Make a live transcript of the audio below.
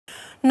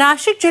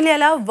नाशिक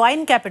जिल्ह्याला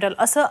wine capital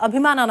असं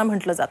अभिमानानं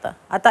म्हटलं जातं।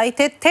 आता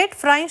इथे थेट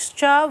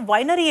फ्रान्सच्या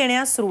वायनरी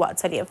येण्यास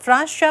सुरुवात झाली आहे।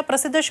 फ्रान्सच्या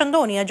प्रसिद्ध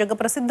शंदोन या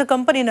जगप्रसिद्ध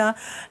कंपनीनं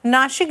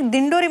नाशिक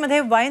दिंडोरीमध्ये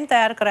वाईन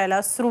तयार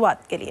करायला सुरुवात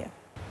केली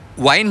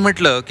आहे। वाईन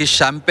म्हटलं की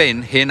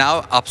शॅम्पेन हे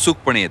नाव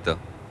आपसुकपणे येतं,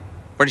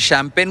 पण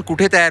शॅम्पेन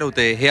कुठे तयार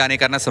होते हे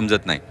अनेकांना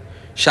समजत नाही।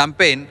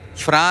 शॅम्पेन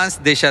फ्रान्स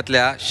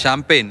देशातल्या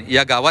शॅम्पेन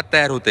या गावात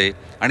तयार होते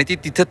आणि ती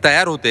तिथे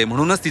तयार होते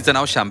म्हणूनच तिचं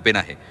नाव शॅम्पेन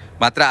आहे।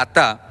 मात्र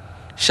आता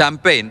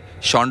शॅम्पेन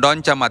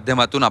शॉन्डॉनच्या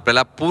माध्यमातून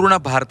आपल्याला पूर्ण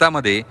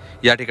भारतामध्ये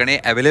या ठिकाणी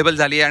अवेलेबल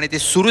झाली आहे आणि ती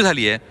सुरू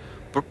झाली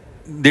आहे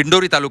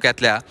दिंडोरी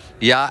तालुक्यातल्या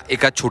या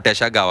एका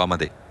छोट्याशा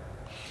गावामध्ये।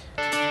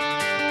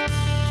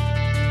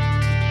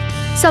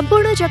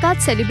 संपूर्ण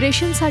जगात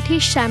सेलिब्रेशनसाठी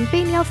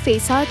शॅम्पेन या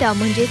फेसाळत्या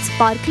म्हणजे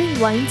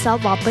स्पार्कलिंग वाईनचा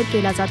वापर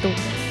केला जातो।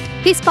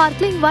 ही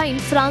स्पार्कलिंग वाईन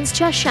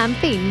फ्रान्सच्या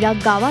शॅम्पेन या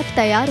गावात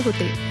तयार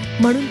होते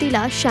म्हणून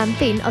तिला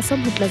शॅम्पेन असं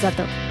म्हटलं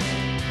जातं।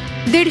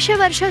 150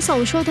 वर्ष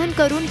संशोधन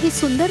करून ही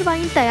सुंदर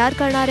वाईन तयार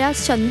करणाऱ्या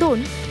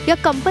शंदोन या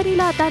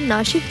कंपनीला आता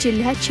नाशिक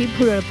जिल्ह्याची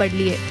भुरळ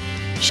पडली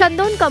आहे।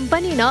 शंदोन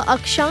कंपनीनं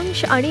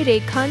अक्षांश आणि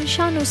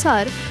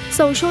रेखांशानुसार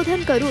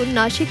संशोधन करून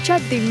नाशिकच्या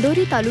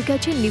दिंडोरी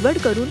तालुक्याची निवड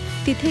करून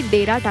तिथे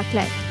डेरा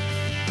टाकलाय।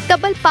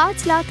 तब्बल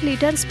 5 लाख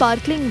लिटर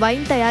स्पार्कलिंग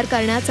वाईन तयार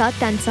करण्याचा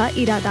त्यांचा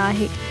इरादा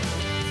आहे।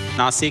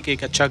 नासिक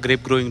एक अच्छा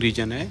ग्रेप ग्रोइंग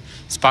रीजन है।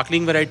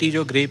 स्पार्कलिंग वैरायटी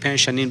जो ग्रेप हैं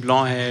शनीन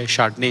ब्लॉ है,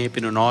 शार्डने है,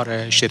 पिनो नॉर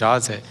है,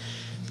 शिराज है,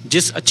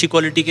 जिस अच्छी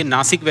क्वालिटी के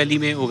नासिक वैली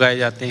में उगाए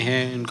जाते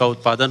हैं, उनका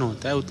उत्पादन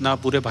होता है, उतना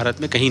पूरे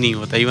भारत में कहीं नहीं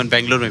होता, इवन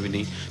बेंगलोर में भी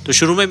नहीं। तो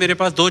शुरू में मेरे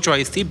पास 2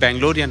 चॉइस थी,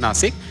 बेंगलोर या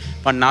नासिक,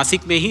 पर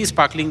नासिक में ही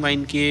स्पार्कलिंग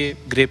वाइन के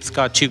ग्रेप्स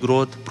का अच्छी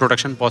ग्रोथ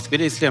प्रोडक्शन पॉसिबल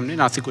है, इसलिए हमने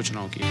नासिक को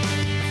चुनाव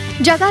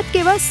किया। जगात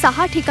केवळ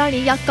 6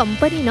 ठिकाणी या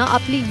कंपनीनं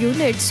आपली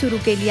युनिट सुरू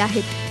केली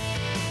आहेत।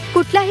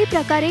 कुठल्याही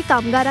प्रकारे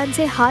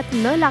कामगारांचे हात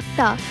न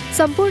लागता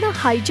संपूर्ण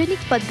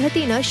हायजेनिक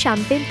पद्धतीनं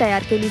शॅम्पेन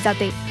तयार केली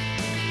जाते।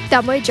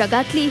 त्यामुळे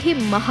जगातली ही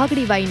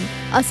महागडी वाईन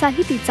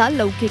असाही तिचा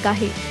लौकिक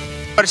आहे।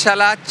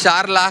 वर्षाला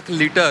 4 लाख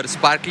लिटर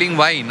स्पार्कलिंग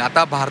वाईन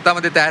आता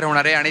भारतामध्ये तयार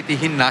होणार आहे आणि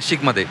तीही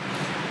नाशिकमध्ये।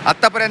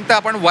 आत्तापर्यंत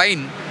आपण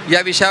वाईन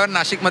या विषयावर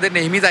नाशिकमध्ये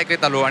नेहमीच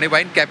ऐकत आलो आणि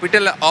वाईन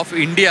कॅपिटल ऑफ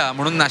इंडिया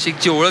म्हणून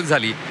नाशिकची ओळख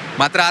झाली।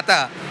 मात्र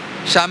आता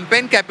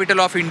शॅम्पेन कॅपिटल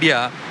ऑफ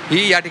इंडिया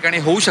ही या ठिकाणी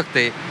होऊ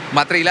शकते,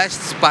 मात्र हिला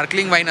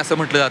स्पार्कलिंग वाईन असं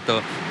म्हटलं जातं।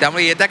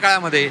 त्यामुळे येत्या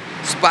काळामध्ये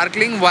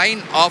स्पार्कलिंग वाईन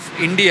ऑफ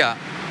इंडिया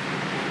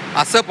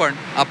असं पण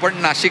आपण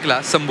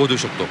नाशिकला संबोधू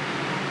शकतो।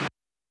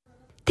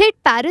 थेट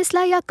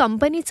पॅरिसला या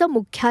कंपनीचं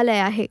मुख्यालय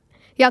आहे।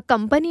 या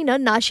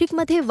कंपनीनं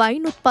नाशिकमध्ये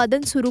वाईन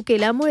उत्पादन सुरू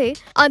केल्यामुळे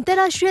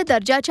आंतरराष्ट्रीय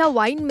दर्जाच्या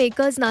वाईन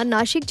मेकर्सना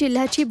नाशिक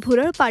जिल्ह्याची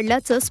भुरळ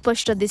पाडल्याचं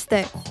स्पष्ट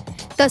दिसतंय।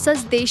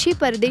 तसंच देशी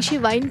परदेशी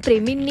वाईन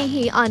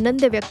प्रेमींनीही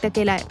आनंद व्यक्त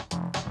केलाय।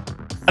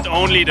 Not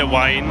only the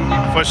wine,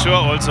 for sure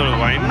also the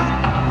wine.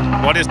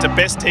 What is the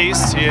best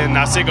taste here in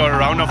Nashik or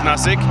around of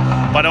Nashik,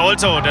 but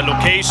also the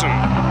location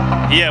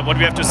here,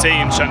 what we have to say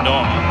in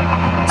Shindone.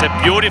 It's the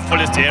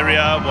beautifulest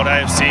area what I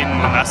have seen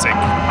in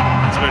Nashik.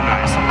 It's very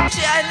nice.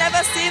 Actually, I've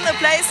never seen a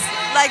place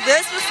like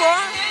this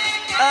before.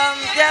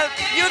 They're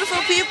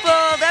beautiful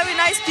people, very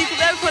nice people,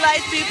 very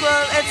polite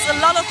people. It's a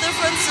lot of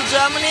difference to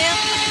Germany,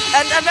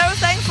 and I'm very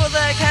thankful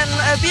that I can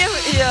be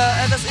here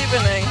at this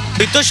evening.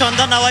 इथं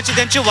शंदोन नावाची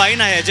त्यांची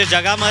wine आहे जे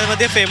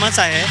जगामध्ये famous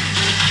आहे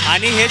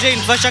आणि हे जे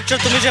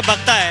इन्फ्रास्ट्रक्चर तुम्ही जे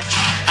बघताय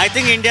I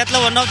think इंडियातलं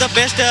one of the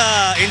best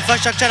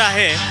infrastructure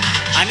आहे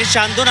आणि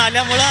शंदोन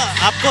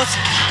आल्यामुळं ऑफकोर्स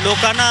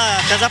लोकांना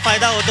त्याचा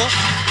फायदा होतो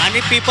आणि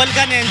people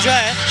can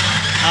enjoy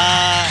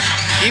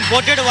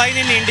imported wine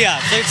in India,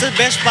 so it's the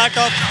best part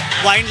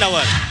of wine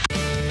lover.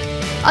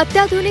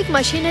 अत्याधुनिक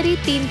मशिनरी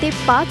 3 ते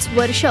 5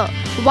 वर्ष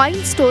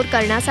वाईन स्टोअर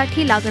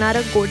करण्यासाठी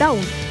लागणारं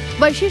गोडाऊन,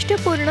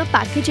 वैशिष्ट्यपूर्ण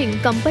पॅकेजिंग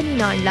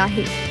कंपनीनं आणलं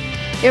आहे।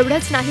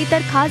 एवढंच नाही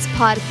तर खास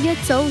भारतीय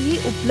चव ही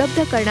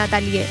उपलब्ध करण्यात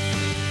आली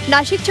आहे।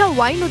 नाशिकच्या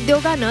वाईन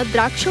उद्योगानं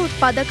द्राक्ष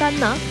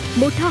उत्पादकांना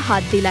मोठा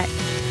हात दिलाय।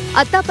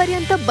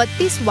 आतापर्यंत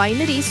 32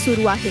 वाईनरी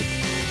सुरू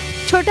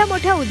आहेत। छोट्या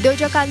मोठ्या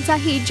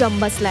उद्योजकांचाही जम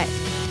बसलाय।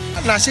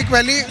 नाशिक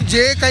व्हॅली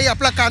जे काही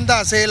आपला कांदा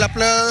असेल,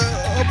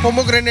 आपलं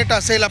पोमोग्रेनेट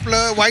असेल,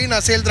 आपलं वाईन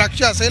असेल,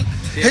 द्राक्ष असेल,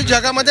 हे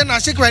जगामध्ये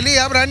नाशिक व्हॅली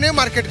या ब्रँडने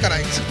मार्केट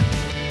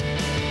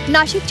करायचं।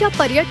 नाशिकच्या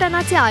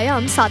पर्यटनाचे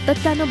आयाम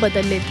सातत्यानं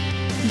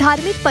बदललेत।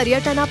 धार्मिक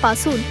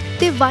पर्यटनापासून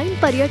ते वाईन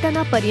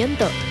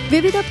पर्यटनापर्यंत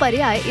विविध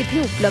पर्याय इथे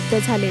उपलब्ध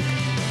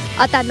झालेत।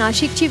 आता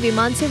नाशिकची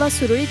विमानसेवा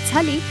सुरळीत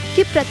झाली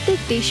की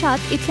प्रत्येक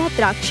देशात इथल्या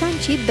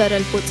द्राक्षांची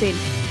दरल पोचेल।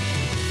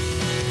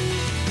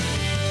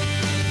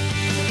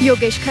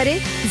 योगेश खरे,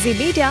 झी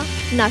मीडिया,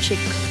 नाशिक।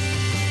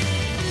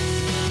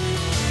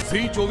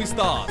 झी 24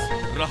 तास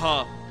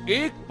रहा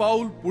एक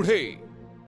पाऊल पुढे।